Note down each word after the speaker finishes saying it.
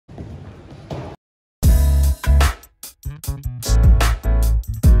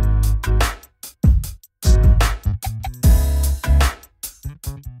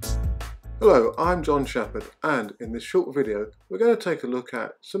Hello, I'm John Shepherd, and in this short video we're going to take a look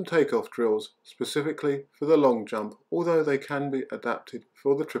at some takeoff drills specifically for the long jump, although they can be adapted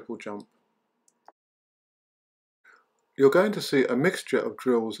for the triple jump. You're going to see a mixture of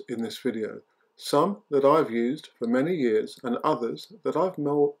drills in this video, some that I've used for many years and others that I've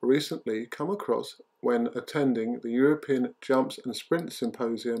more recently come across when attending the European Jumps and Sprint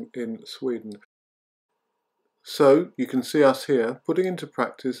Symposium in Sweden. So you can see us here putting into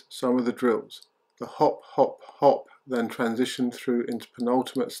practice some of the drills. The hop, hop, hop, then transition through into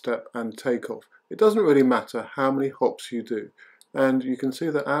penultimate step and takeoff. It doesn't really matter how many hops you do, and you can see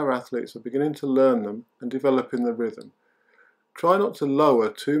that our athletes are beginning to learn them and developing the rhythm. Try not to lower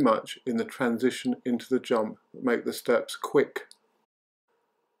too much in the transition into the jump, but make the steps quick.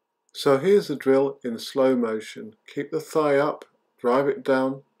 So here's the drill in slow motion. Keep the thigh up, drive it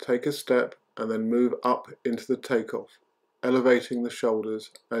down, take a step, and then move up into the takeoff, elevating the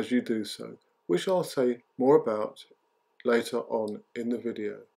shoulders as you do so, which I'll say more about later on in the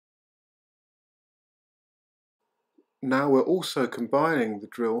video. Now we're also combining the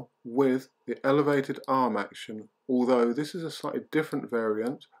drill with the elevated arm action, although this is a slightly different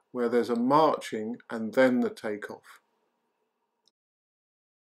variant where there's a marching and then the takeoff.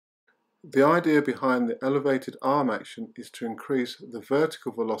 The idea behind the elevated arm action is to increase the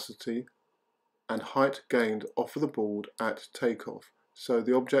vertical velocity and height gained off of the board at takeoff. So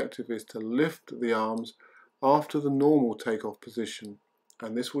the objective is to lift the arms after the normal takeoff position,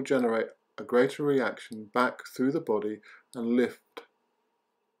 and this will generate a greater reaction back through the body and lift.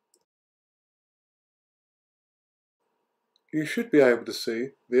 You should be able to see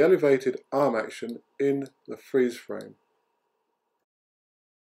the elevated arm action in the freeze frame.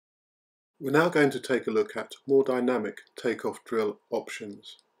 We're now going to take a look at more dynamic takeoff drill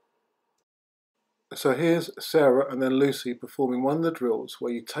options. So here's Sarah and then Lucy performing one of the drills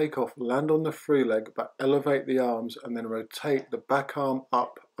where you take off, land on the free leg, but elevate the arms and then rotate the back arm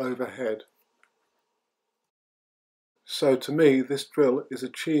up overhead. So to me, this drill is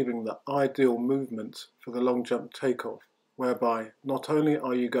achieving the ideal movement for the long jump takeoff, whereby not only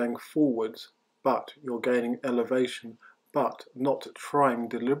are you going forwards, but you're gaining elevation, but not trying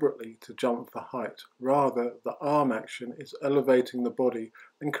deliberately to jump for height. Rather, the arm action is elevating the body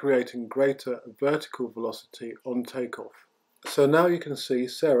and creating greater vertical velocity on takeoff. So now you can see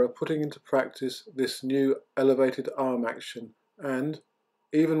Sarah putting into practice this new elevated arm action, and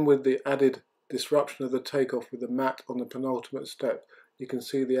even with the added disruption of the takeoff with the mat on the penultimate step, you can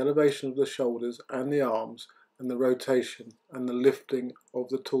see the elevation of the shoulders and the arms and the rotation and the lifting of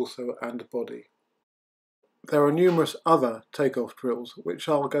the torso and body. There are numerous other takeoff drills which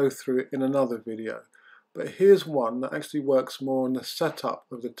I'll go through in another video, but here's one that actually works more on the setup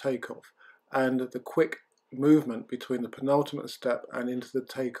of the takeoff and the quick movement between the penultimate step and into the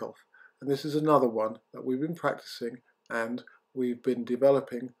takeoff. And this is another one that we've been practicing and we've been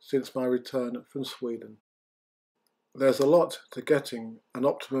developing since my return from Sweden. There's a lot to getting an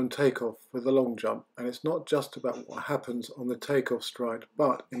optimum takeoff for the long jump, and it's not just about what happens on the takeoff stride,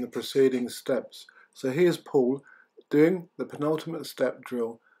 but in the preceding steps. So here's Paul doing the penultimate step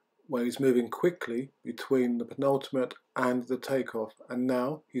drill where he's moving quickly between the penultimate and the takeoff, and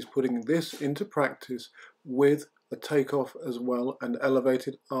now he's putting this into practice with a takeoff as well and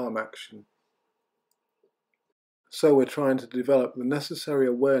elevated arm action. So we're trying to develop the necessary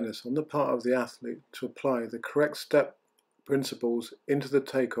awareness on the part of the athlete to apply the correct step principles into the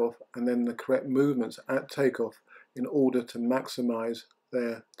takeoff and then the correct movements at takeoff in order to maximize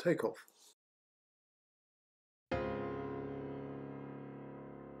their takeoff.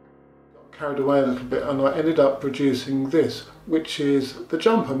 Carried away a little bit and I ended up producing this, which is the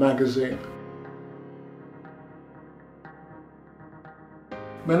Jumper magazine.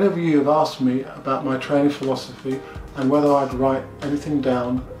 Many of you have asked me about my training philosophy and whether I'd write anything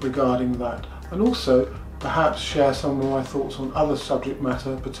down regarding that, and also perhaps share some of my thoughts on other subject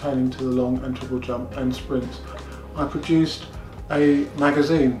matter pertaining to the long and triple jump and sprints. I produced a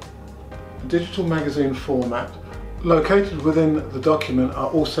magazine, a digital magazine format. Located within the document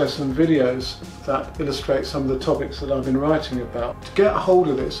are also some videos that illustrate some of the topics that I've been writing about. To get a hold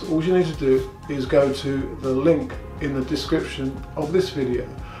of this, all you need to do is go to the link in the description of this video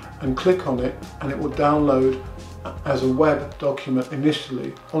and click on it, and it will download as a web document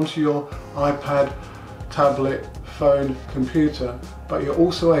initially onto your iPad, tablet, phone, computer, but you're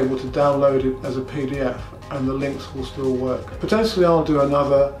also able to download it as a PDF and the links will still work. Potentially I'll do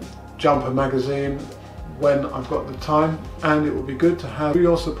another Jumper magazine when I've got the time, and it will be good to have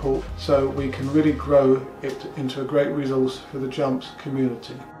your support so we can really grow it into a great resource for the jumps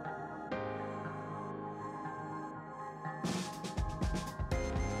community.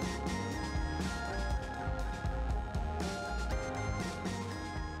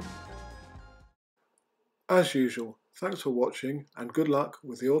 As usual, thanks for watching and good luck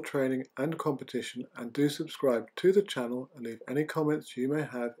with your training and competition, and do subscribe to the channel and leave any comments you may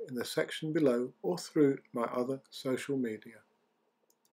have in the section below or through my other social media.